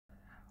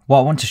What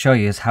I want to show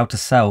you is how to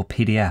sell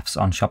PDFs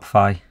on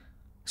Shopify.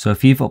 So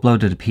if you've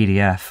uploaded a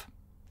PDF,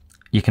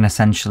 you can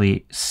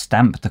essentially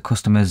stamp the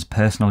customer's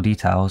personal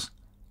details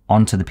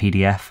onto the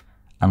PDF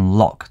and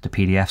lock the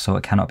PDF so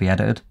it cannot be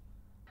edited.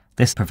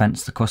 This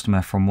prevents the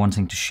customer from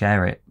wanting to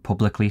share it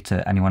publicly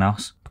to anyone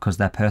else because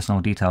their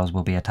personal details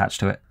will be attached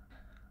to it.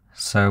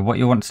 So what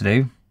you want to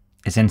do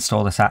is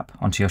install this app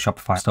onto your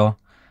Shopify store.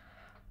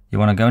 You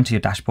want to go into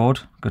your dashboard,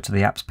 go to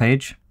the apps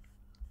page,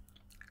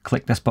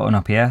 click this button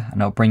up here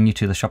and it'll bring you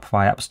to the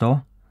Shopify app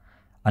store,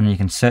 and you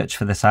can search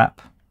for this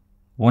app.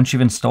 Once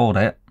you've installed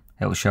it,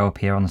 it will show up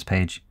here on this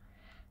page.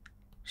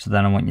 So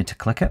then I want you to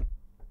click it.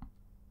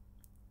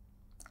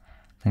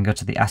 Then go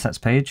to the assets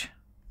page,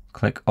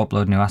 click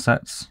upload new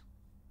assets,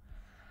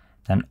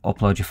 then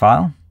upload your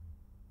file.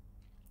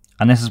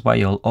 And this is where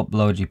you'll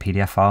upload your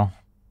PDF file.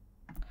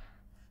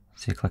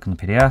 So you click on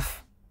the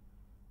PDF.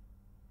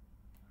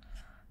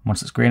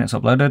 Once it's green, it's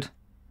uploaded.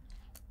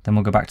 Then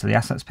we'll go back to the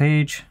assets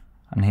page,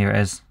 and here it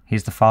is.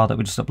 Here's the file that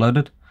we just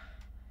uploaded.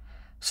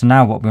 So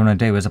now what we want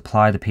to do is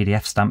apply the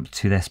PDF stamp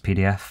to this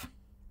PDF.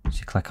 So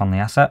you click on the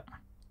asset,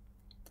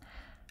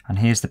 and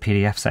here's the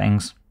PDF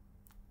settings.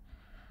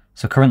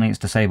 So currently it's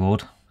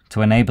disabled.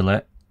 To enable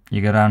it,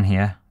 you go down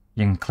here,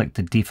 you can click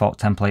the default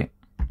template.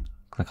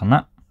 Click on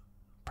that,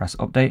 press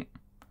update.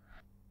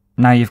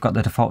 Now you've got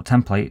the default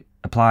template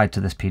applied to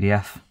this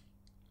PDF.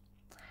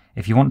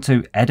 If you want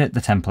to edit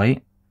the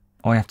template,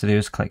 all you have to do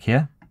is click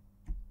here,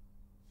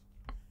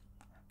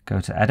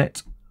 go to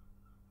edit,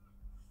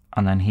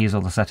 and then here's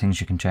all the settings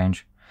you can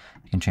change.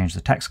 You can change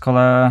the text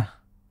color.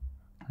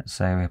 Let's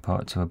say we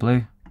put it to a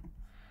blue.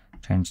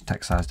 Change the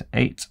text size to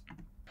 8.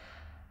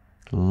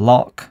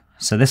 Lock.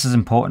 So this is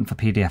important for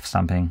PDF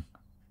stamping.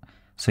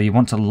 So you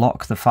want to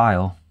lock the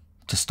file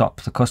to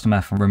stop the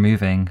customer from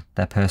removing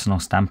their personal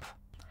stamp.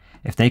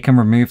 If they can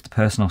remove the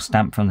personal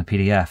stamp from the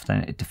PDF,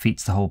 then it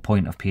defeats the whole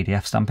point of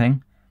PDF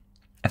stamping.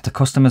 If the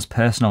customer's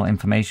personal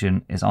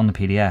information is on the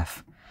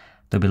PDF,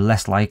 they'll be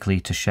less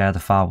likely to share the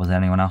file with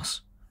anyone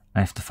else.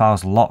 And if the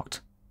file's locked,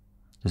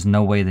 there's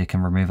no way they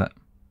can remove it.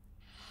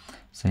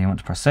 So you want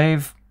to press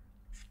save,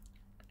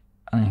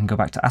 and you can go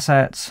back to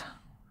assets,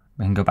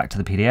 we can go back to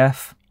the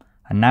PDF,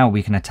 and now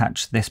we can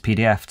attach this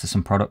PDF to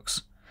some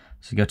products.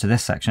 So you go to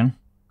this section.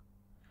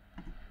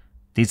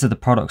 These are the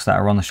products that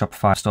are on the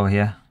Shopify store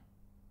here.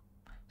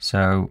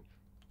 So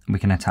we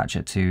can attach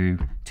it to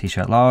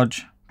t-shirt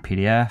large,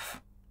 PDF,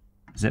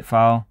 zip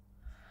file.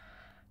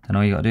 Then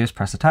all you got to do is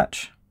press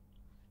attach.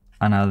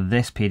 And now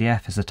this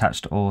PDF is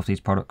attached to all of these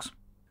products.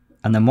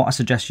 And then what I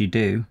suggest you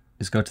do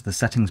is go to the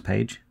settings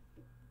page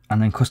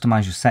and then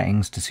customize your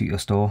settings to suit your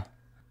store.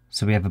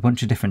 So we have a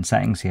bunch of different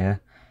settings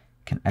here.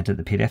 You can edit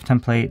the PDF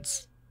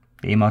templates,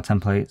 the email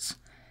templates,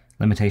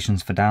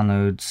 limitations for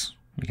downloads.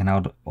 You can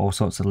add all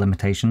sorts of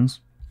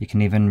limitations. You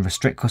can even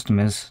restrict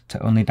customers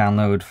to only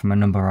download from a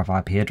number of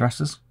IP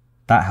addresses.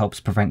 That helps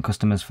prevent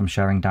customers from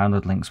sharing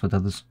download links with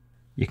others.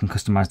 You can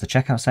customize the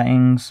checkout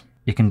settings.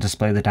 You can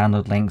display the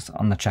download links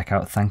on the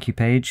checkout thank you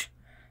page.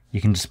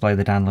 You can display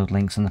the download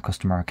links in the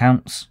customer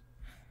accounts.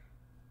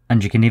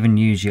 And you can even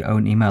use your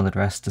own email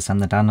address to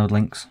send the download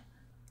links.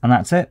 And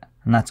that's it.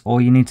 And that's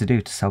all you need to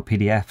do to sell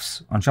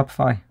PDFs on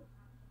Shopify.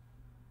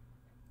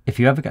 If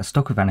you ever get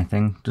stuck with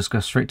anything, just go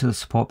straight to the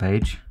support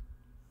page,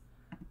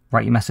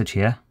 write your message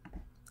here,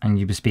 and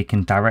you'll be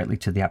speaking directly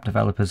to the app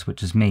developers,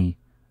 which is me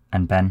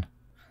and Ben.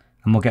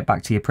 And we'll get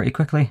back to you pretty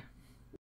quickly.